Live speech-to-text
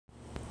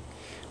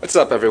What's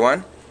up,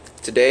 everyone?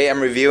 Today I'm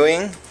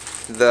reviewing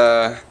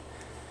the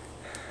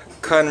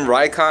Kuhn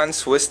Rikon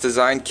Swiss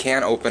design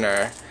can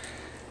opener.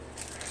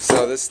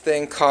 So this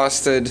thing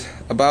costed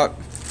about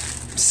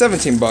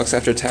 17 bucks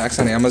after tax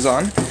on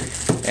Amazon,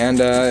 and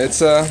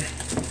it's a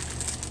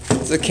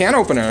can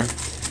opener.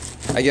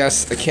 I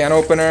guess a can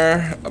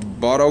opener, a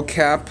bottle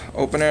cap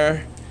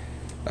opener,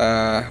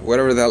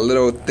 whatever that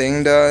little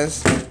thing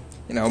does.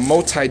 You know,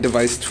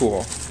 multi-device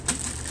tool,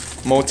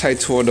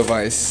 multi-tool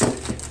device,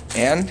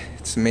 and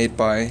it's made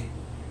by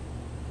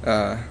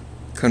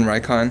Kuhn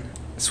Rikon,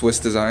 Swiss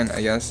design,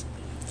 I guess.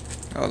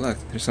 Oh look,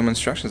 there's some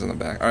instructions on the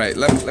back. Alright,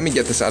 let me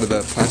get this out of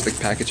the plastic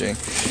packaging.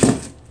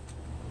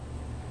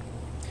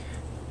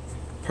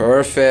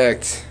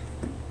 Perfect.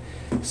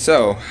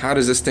 So, how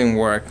does this thing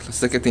work?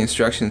 Let's look at the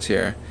instructions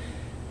here.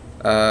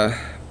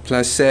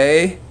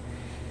 Placez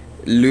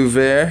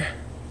l'ouvert.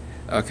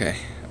 Okay,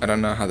 I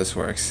don't know how this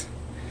works.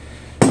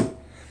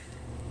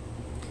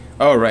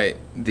 Oh right,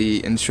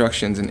 the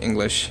instructions in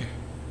English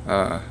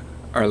are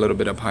a little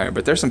bit up higher,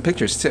 but there's some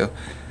pictures too.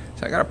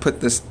 So I gotta put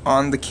this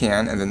on the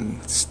can and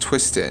then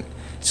twist it.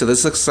 So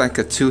this looks like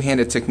a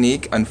two-handed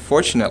technique.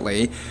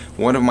 Unfortunately,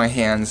 one of my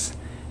hands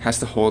has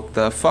to hold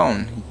the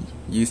phone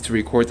used to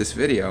record this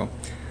video.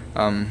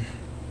 Why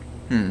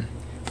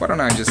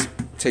don't I just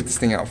take this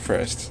thing out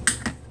first?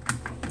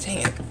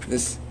 Dang it,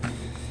 this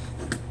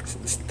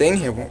thing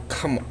here won't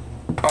come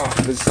off.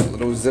 This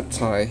little zip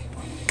tie.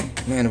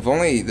 Man, if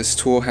only this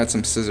tool had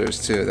some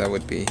scissors too, that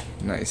would be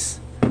nice.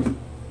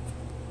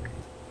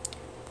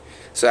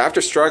 So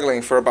after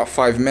struggling for about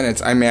 5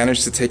 minutes, I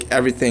managed to take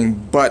everything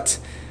but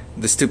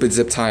the stupid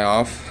zip tie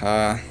off.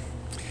 Well,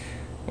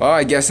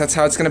 I guess that's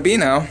how it's gonna be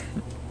now.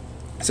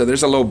 So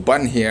there's a little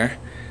button here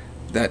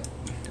that,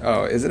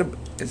 oh, is it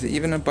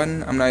even a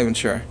button? I'm not even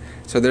sure.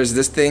 So there's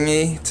this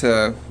thingy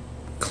to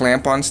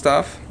clamp on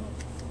stuff.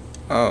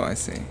 Oh, I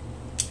see.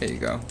 There you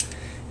go.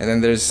 And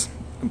then there's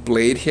a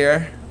blade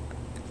here,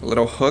 a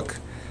little hook,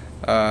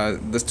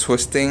 the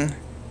twisting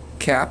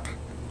cap,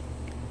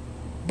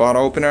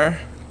 bottle opener,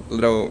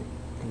 little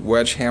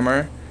wedge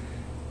hammer,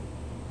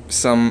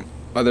 some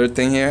other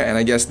thing here, and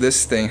I guess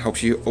this thing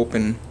helps you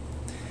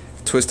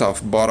twist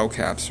off bottle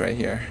caps right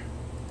here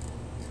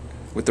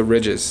with the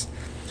ridges.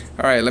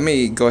 Alright, let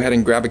me go ahead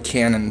and grab a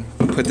can and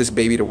put this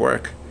baby to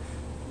work.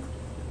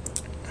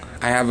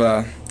 I have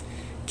a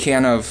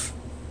can of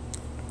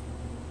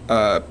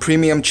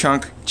premium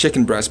chunk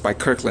chicken breast by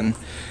Kirkland.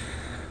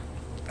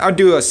 I'll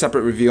do a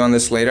separate review on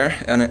this later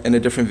in a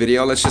different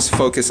video. Let's just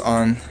focus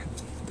on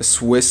the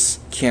Swiss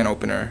can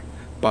opener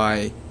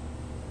by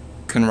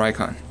Kuhn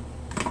Rikon.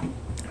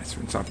 Let's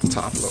rinse off the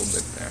top a little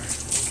bit there.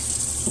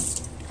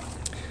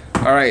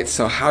 Alright,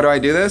 so how do I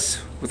do this?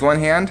 With one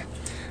hand?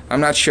 I'm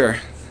not sure,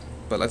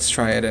 but let's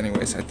try it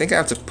anyways. I think I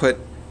have to put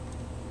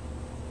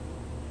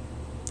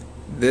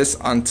this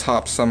on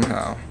top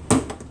somehow.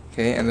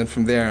 Okay, and then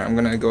from there I'm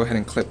gonna go ahead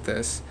and clip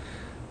this.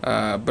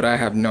 But I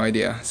have no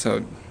idea,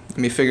 so let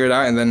me figure it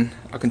out and then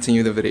I'll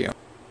continue the video.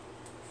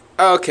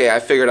 Okay, I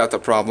figured out the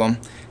problem.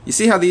 You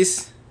see how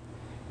this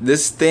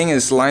thing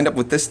is lined up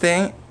with this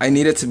thing? I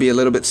need it to be a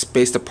little bit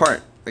spaced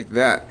apart, like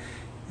that.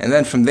 And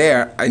then from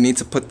there, I need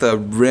to put the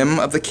rim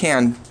of the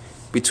can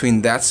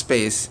between that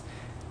space,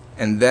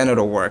 and then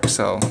it'll work.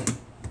 So,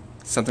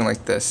 something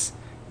like this.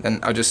 Then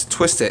I'll just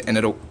twist it and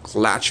it'll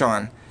latch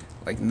on,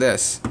 like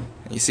this.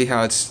 And you see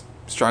how it's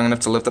strong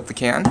enough to lift up the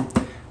can?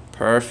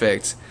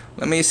 Perfect.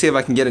 Let me see if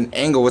I can get an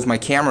angle with my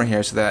camera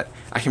here so that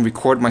I can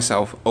record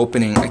myself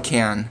opening a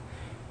can.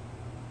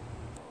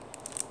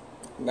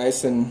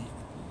 Nice and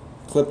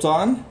clipped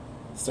on.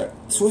 Start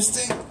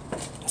twisting,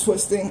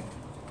 twisting,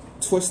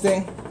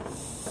 twisting.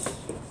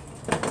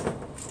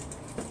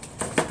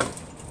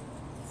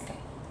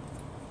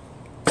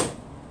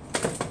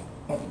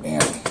 Oh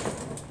man,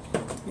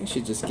 you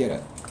should just get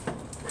an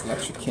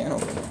electric can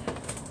opener.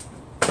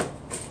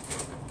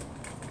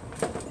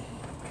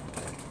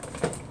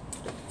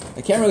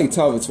 I can't really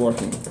tell if it's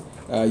working.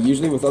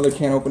 Usually with other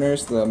can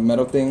openers, the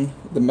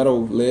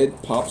metal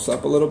lid pops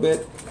up a little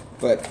bit,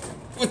 but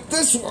with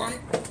this one,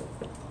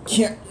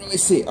 can't really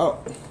see. Oh,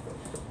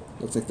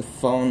 looks like the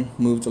phone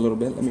moved a little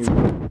bit. Let me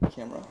read the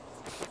camera.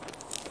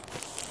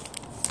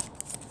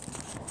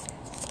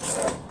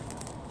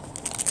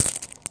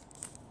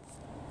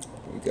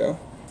 There we go.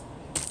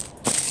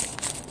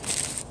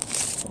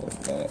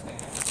 Like that.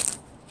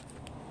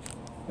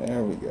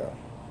 There we go.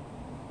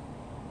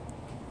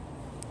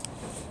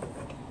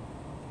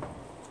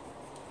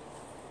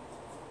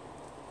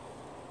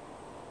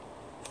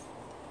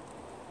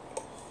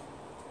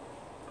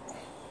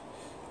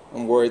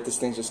 I'm worried this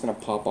thing's just gonna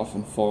pop off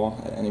and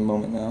fall at any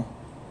moment now.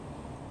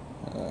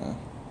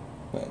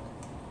 But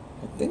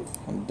I think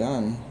I'm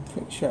done. I'm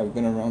pretty sure I've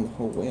been around the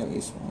whole way at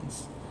least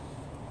once.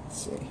 Let's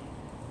see.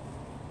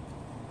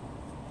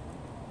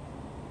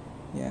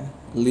 Yeah,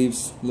 it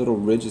leaves little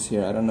ridges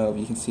here. I don't know if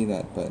you can see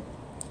that, but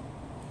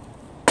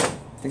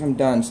I think I'm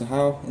done. So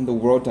how in the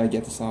world do I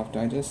get this off? Do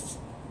I just...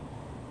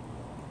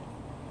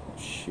 Oh,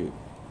 shoot.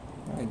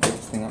 How do I get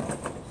this thing off?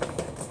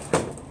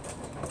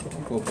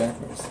 Go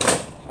backwards.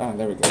 Ah,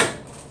 there we go.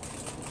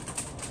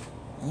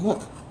 And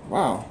look,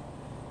 wow,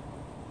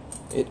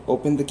 it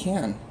opened the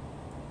can.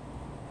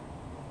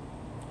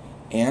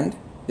 And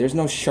there's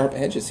no sharp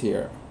edges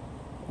here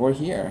or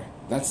here.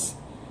 That's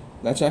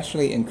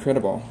actually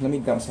incredible. Let me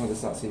dump some of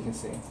this out so you can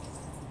see.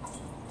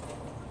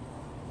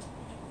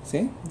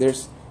 See,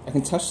 I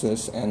can touch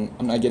this and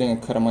I'm not getting a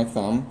cut on my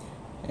thumb,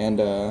 and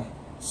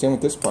same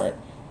with this part.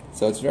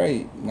 So it's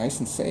very nice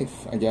and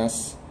safe, I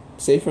guess.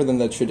 Safer than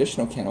the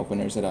traditional can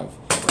openers that I've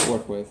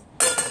worked with.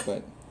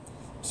 But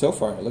so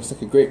far, it looks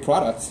like a great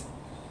product.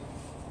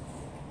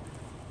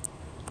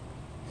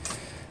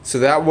 So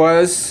that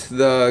was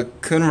the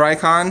Kuhn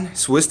Rikon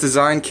Swiss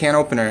design can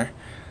opener.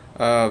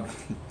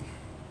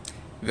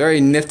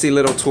 Very nifty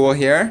little tool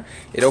here.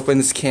 It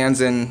opens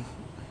cans in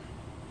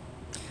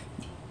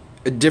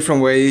a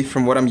different way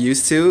from what I'm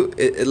used to.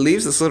 It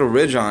leaves this little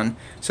ridge on,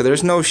 so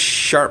there's no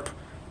sharp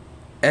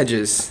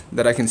edges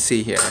that I can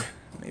see here.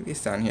 Maybe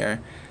it's down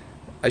here.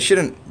 I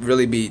shouldn't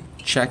really be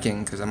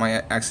checking because I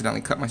might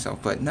accidentally cut myself,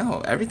 but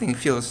no, everything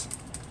feels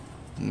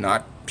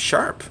not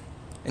sharp.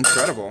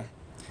 Incredible.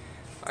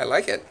 I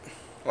like it.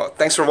 Well,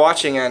 thanks for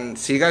watching and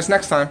see you guys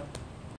next time.